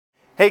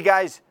Hey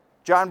guys,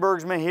 John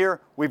Bergsman here.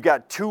 We've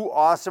got two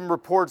awesome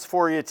reports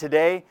for you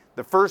today.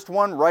 The first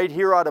one right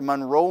here out of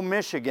Monroe,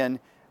 Michigan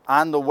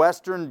on the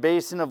western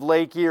basin of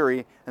Lake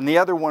Erie, and the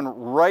other one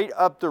right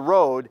up the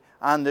road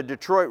on the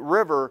Detroit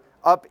River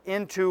up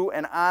into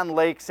and on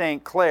Lake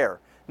St.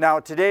 Clair. Now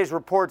today's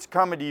report's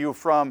coming to you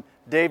from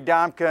Dave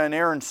Domka and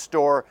Aaron's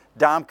store,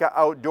 Domka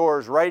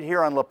Outdoors, right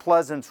here on La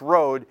Pleasance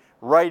Road,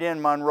 right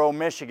in Monroe,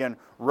 Michigan,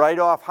 right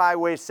off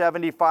Highway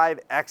 75,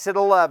 exit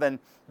 11.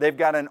 They've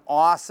got an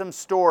awesome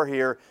store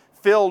here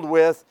filled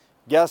with,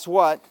 guess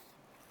what?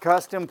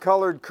 Custom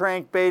colored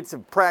crankbaits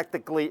of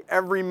practically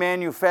every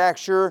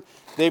manufacturer.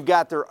 They've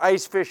got their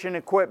ice fishing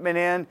equipment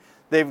in.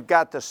 They've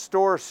got the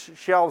store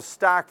shelves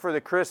stocked for the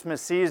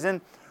Christmas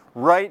season.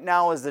 Right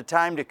now is the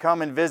time to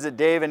come and visit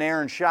Dave and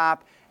Aaron's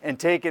shop and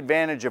take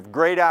advantage of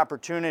great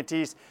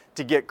opportunities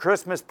to get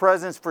Christmas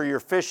presents for your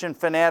fishing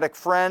fanatic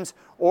friends,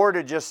 or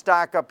to just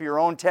stock up your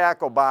own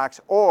tackle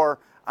box, or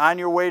on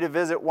your way to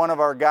visit one of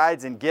our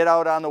guides and get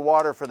out on the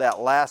water for that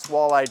last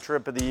walleye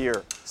trip of the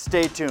year.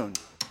 Stay tuned.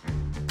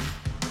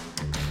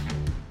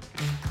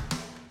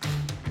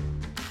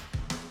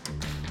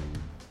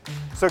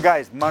 So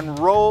guys,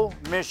 Monroe,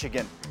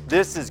 Michigan,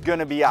 this is going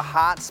to be a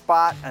hot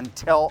spot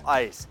until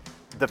ice.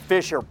 The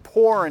fish are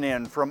pouring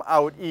in from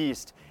out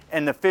east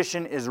and the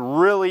fishing is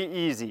really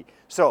easy.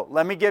 So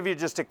let me give you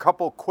just a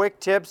couple quick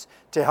tips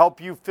to help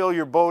you fill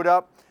your boat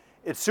up.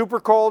 It's super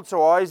cold,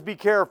 so always be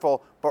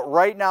careful, but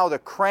right now the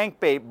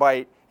crankbait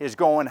bite is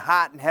going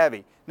hot and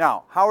heavy.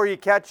 Now, how are you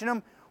catching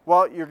them?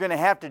 Well, you're going to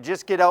have to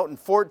just get out in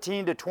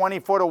 14 to 20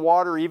 foot of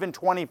water, even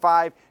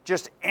 25,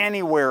 just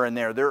anywhere in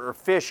there. There are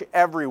fish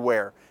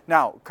everywhere.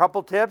 Now, a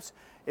couple tips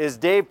is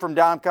Dave from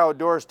Domka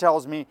Outdoors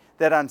tells me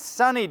that on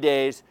sunny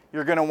days,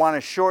 you're going to want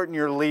to shorten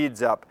your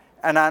leads up.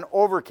 And on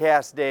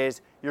overcast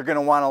days, you're going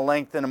to want to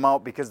lengthen them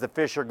out because the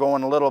fish are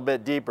going a little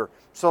bit deeper.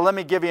 So let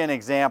me give you an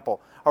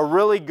example. A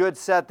really good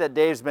set that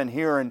Dave's been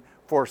hearing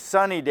for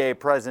sunny day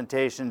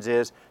presentations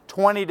is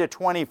 20 to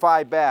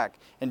 25 back.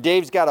 And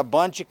Dave's got a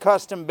bunch of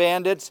custom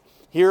bandits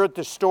here at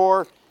the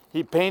store.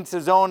 He paints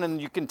his own,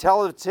 and you can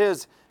tell it's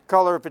his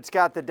color if it's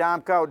got the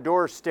Domka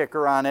Outdoors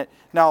sticker on it.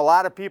 Now, a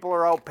lot of people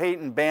are out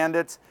painting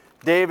bandits.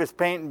 Dave is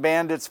painting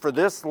bandits for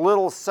this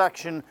little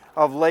section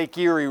of Lake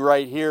Erie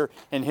right here,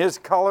 and his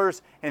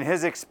colors and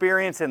his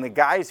experience and the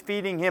guys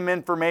feeding him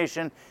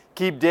information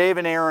keep Dave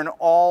and Aaron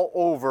all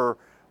over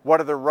what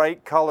are the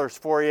right colors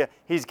for you.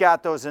 He's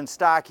got those in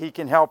stock. He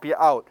can help you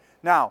out.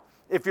 Now,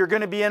 if you're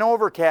going to be an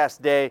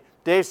overcast day,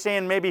 Dave's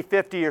saying maybe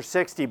 50 or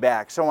 60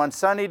 back. So on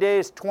sunny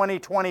days, 20,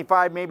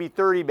 25, maybe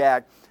 30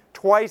 back.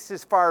 Twice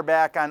as far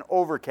back on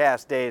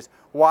overcast days.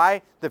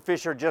 Why? The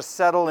fish are just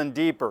settling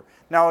deeper.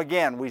 Now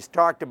again, we've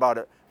talked about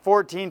it.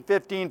 14,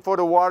 15 foot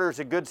of water is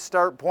a good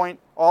start point.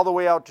 All the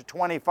way out to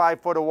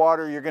 25 foot of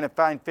water, you're going to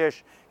find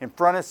fish in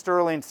front of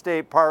Sterling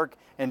State Park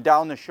and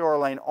down the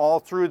shoreline, all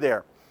through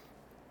there.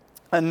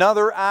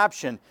 Another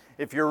option,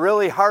 if you're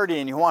really hardy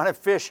and you want to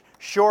fish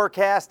shore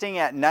casting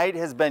at night,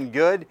 has been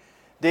good.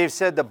 Dave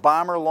said the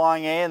Bomber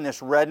Long A in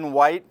this red and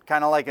white,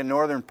 kind of like a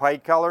northern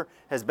pike color,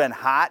 has been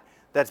hot.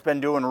 That's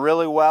been doing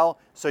really well.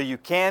 So you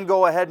can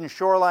go ahead and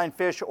shoreline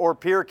fish or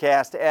pier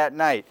cast at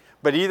night.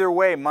 But either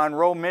way,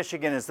 Monroe,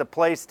 Michigan is the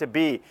place to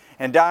be.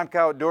 And Domka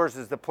Outdoors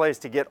is the place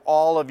to get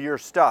all of your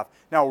stuff.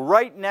 Now,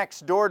 right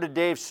next door to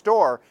Dave's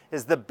store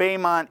is the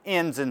Baymont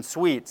Inns and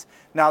Suites.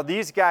 Now,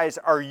 these guys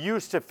are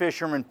used to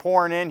fishermen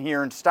pouring in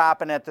here and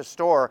stopping at the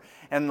store.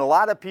 And a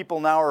lot of people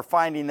now are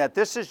finding that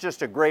this is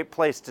just a great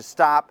place to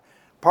stop,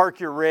 park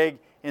your rig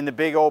in the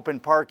big open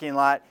parking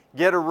lot,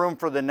 get a room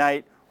for the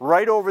night,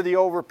 right over the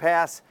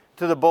overpass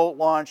to the boat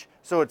launch,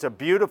 so it's a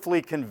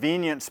beautifully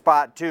convenient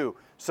spot too.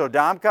 So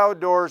Domka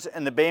Outdoors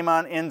and the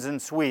Baymont Inns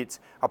and Suites,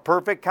 a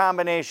perfect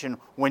combination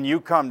when you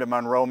come to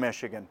Monroe,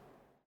 Michigan.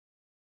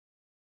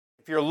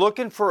 If you're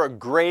looking for a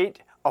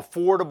great,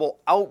 affordable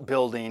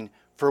outbuilding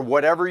for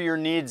whatever your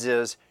needs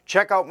is,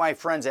 check out my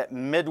friends at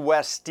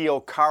Midwest Steel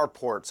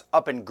Carports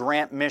up in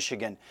Grant,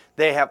 Michigan.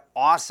 They have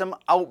awesome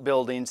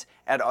outbuildings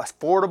at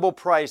affordable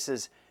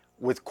prices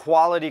with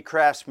quality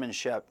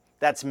craftsmanship.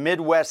 That's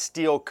Midwest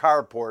Steel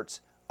Carports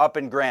up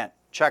in Grant.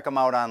 Check them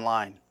out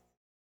online.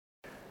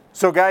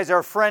 So guys,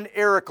 our friend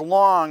Eric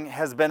Long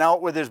has been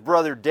out with his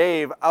brother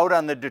Dave out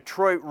on the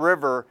Detroit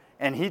River,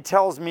 and he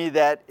tells me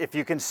that if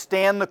you can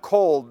stand the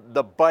cold,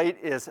 the bite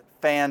is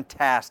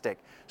fantastic.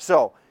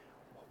 So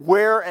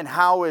where and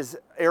how is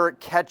Eric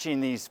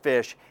catching these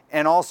fish?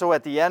 And also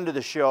at the end of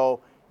the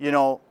show, you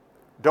know,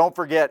 don't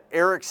forget,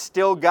 Eric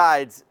still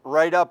guides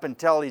right up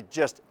until he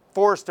just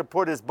forced to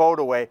put his boat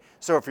away.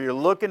 So if you're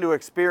looking to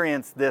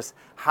experience this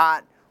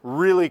hot,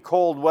 really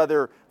cold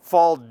weather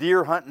fall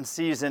deer hunting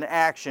season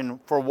action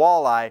for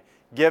walleye,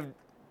 give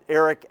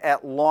Eric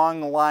at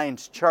Long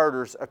Lines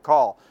Charters a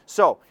call.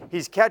 So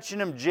he's catching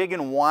them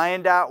jigging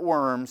Wyandotte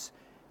worms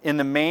in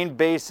the main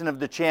basin of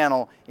the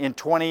channel in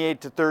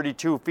 28 to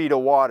 32 feet of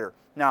water.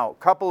 Now, a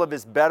couple of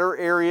his better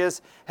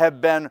areas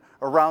have been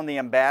around the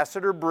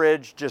Ambassador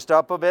Bridge, just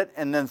up of it,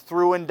 and then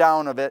through and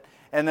down of it,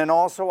 and then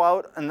also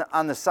out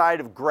on the side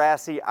of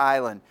Grassy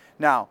Island.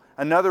 Now,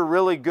 Another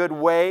really good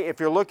way,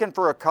 if you're looking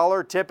for a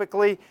color,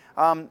 typically,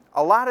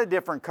 a lot of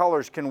different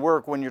colors can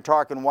work when you're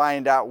talking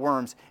Wyandotte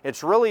worms.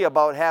 It's really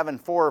about having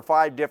 4 or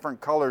 5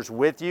 different colors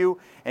with you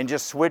and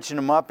just switching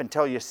them up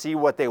until you see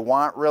what they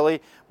want,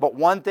 really. But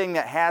one thing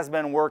that has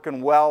been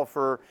working well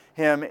for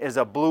him is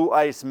a blue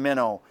ice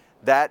minnow.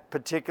 That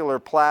particular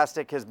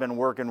plastic has been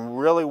working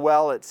really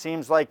well. It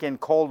seems like in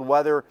cold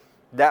weather,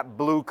 that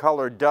blue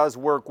color does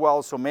work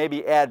well, so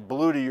maybe add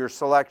blue to your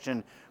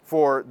selection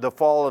for the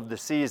fall of the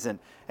season.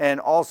 And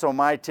also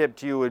my tip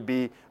to you would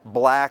be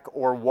black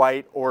or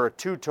white or a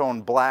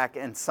two-tone black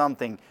and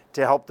something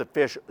to help the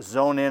fish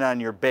zone in on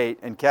your bait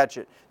and catch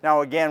it.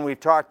 Now again, we've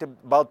talked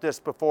about this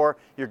before.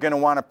 You're going to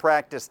want to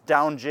practice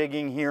down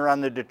jigging here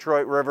on the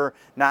Detroit River,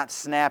 not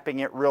snapping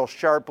it real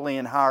sharply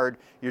and hard.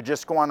 You're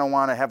just going to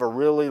want to have a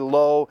really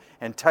low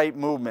and tight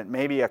movement,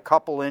 maybe a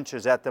couple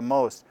inches at the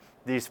most.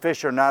 These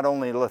fish are not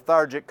only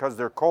lethargic because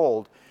they're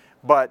cold,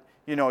 but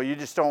you know, you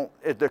just don't,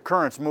 the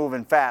current's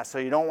moving fast, so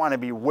you don't want to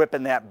be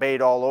whipping that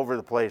bait all over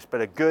the place, but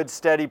a good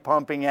steady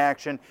pumping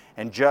action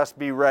and just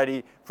be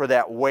ready for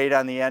that weight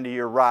on the end of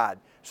your rod.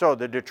 So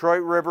the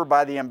Detroit River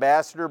by the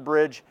Ambassador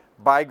Bridge,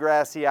 by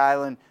Grassy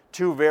Island,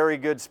 2 very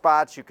good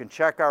spots. You can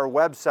check our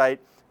website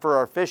for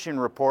our fishing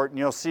report and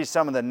you'll see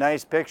some of the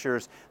nice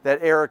pictures that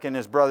Eric and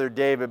his brother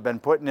Dave have been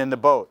putting in the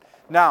boat.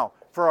 Now,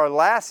 for our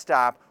last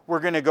stop, we're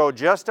going to go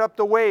just up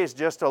the ways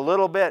just a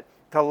little bit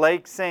to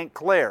Lake St.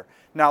 Clair.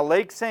 Now,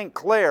 Lake St.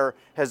 Clair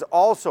has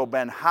also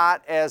been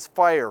hot as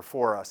fire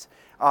for us.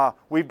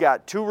 We've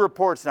got 2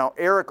 reports. Now,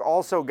 Eric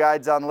also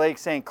guides on Lake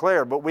St.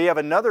 Clair, but we have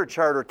another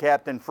charter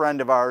captain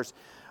friend of ours,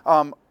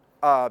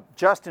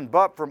 Justin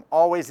Butt from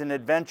Always an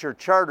Adventure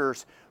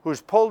Charters, who's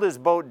pulled his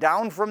boat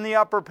down from the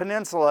Upper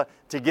Peninsula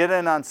to get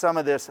in on some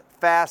of this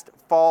fast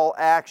fall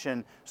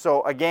action.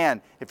 So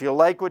again, if you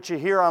like what you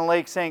hear on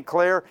Lake St.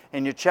 Clair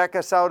and you check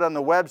us out on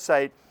the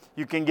website,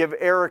 you can give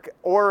Eric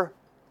or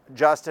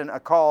Justin a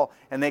call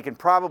and they can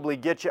probably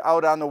get you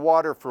out on the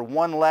water for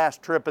one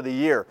last trip of the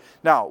year.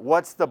 Now,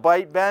 what's the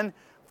bite, Ben?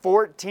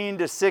 14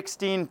 to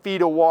 16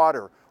 feet of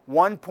water,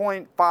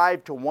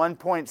 1.5 to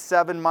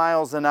 1.7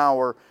 miles an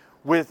hour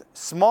with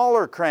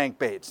smaller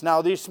crankbaits.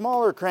 Now, these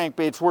smaller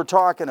crankbaits we're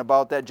talking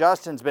about that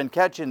Justin's been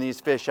catching these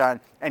fish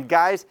on, and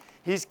guys,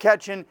 he's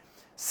catching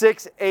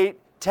 6, 8,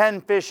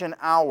 10 fish an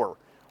hour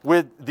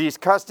with these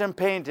custom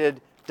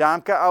painted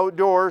Domka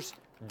Outdoors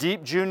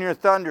Deep Junior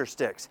Thunder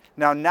Sticks.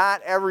 Now,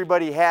 not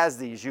everybody has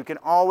these. You can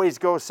always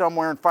go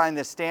somewhere and find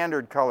the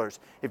standard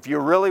colors. If you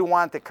really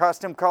want the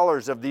custom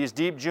colors of these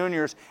Deep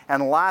Juniors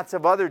and lots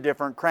of other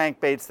different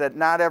crankbaits that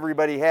not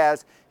everybody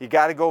has, you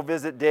got to go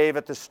visit Dave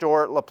at the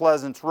store at La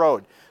Pleasance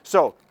Road.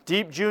 So,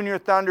 Deep Junior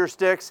Thunder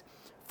Sticks,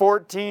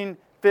 14,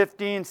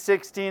 15,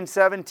 16,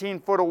 17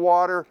 foot of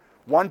water,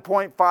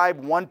 1.5,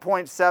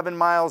 1.7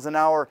 miles an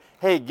hour.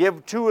 Hey,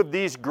 give 2 of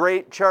these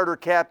great charter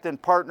captain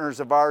partners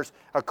of ours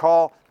a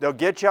call. They'll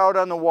get you out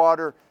on the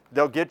water.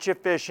 They'll get you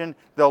fishing.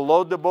 They'll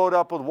load the boat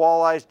up with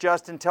walleyes.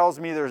 Justin tells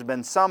me there's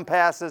been some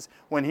passes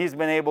when he's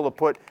been able to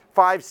put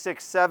 5,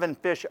 6, 7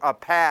 fish a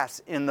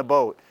pass in the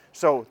boat.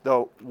 So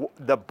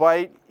the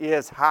bite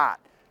is hot.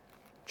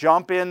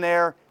 Jump in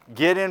there.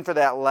 Get in for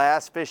that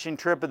last fishing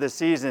trip of the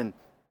season.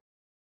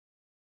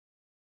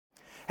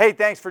 Hey,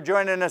 thanks for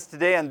joining us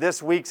today on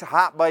this week's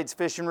Hot Bites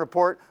Fishing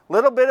Report.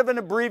 Little bit of an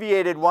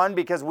abbreviated one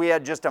because we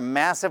had just a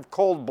massive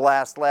cold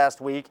blast last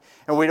week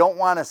and we don't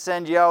want to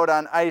send you out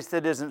on ice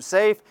that isn't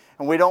safe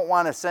and we don't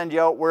want to send you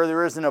out where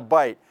there isn't a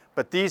bite.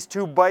 But these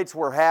 2 bites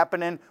were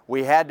happening.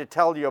 We had to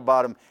tell you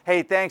about them.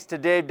 Hey, thanks to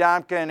Dave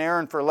Domka and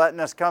Aaron for letting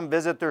us come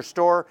visit their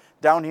store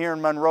down here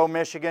in Monroe,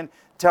 Michigan.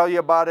 Tell you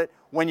about it.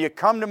 When you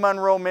come to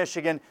Monroe,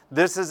 Michigan,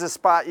 this is a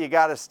spot you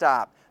got to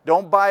stop.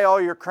 Don't buy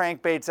all your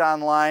crankbaits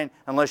online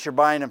unless you're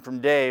buying them from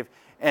Dave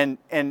and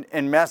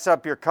mess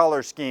up your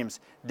color schemes.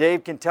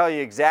 Dave can tell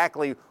you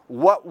exactly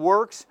what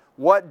works,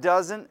 what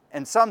doesn't,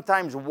 and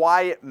sometimes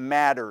why it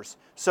matters.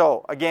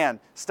 So again,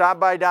 stop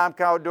by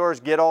Domka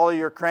Outdoors, get all of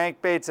your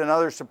crankbaits and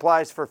other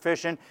supplies for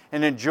fishing,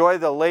 and enjoy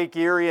the Lake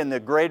Erie and the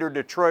greater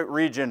Detroit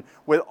region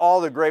with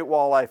all the great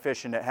walleye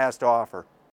fishing it has to offer.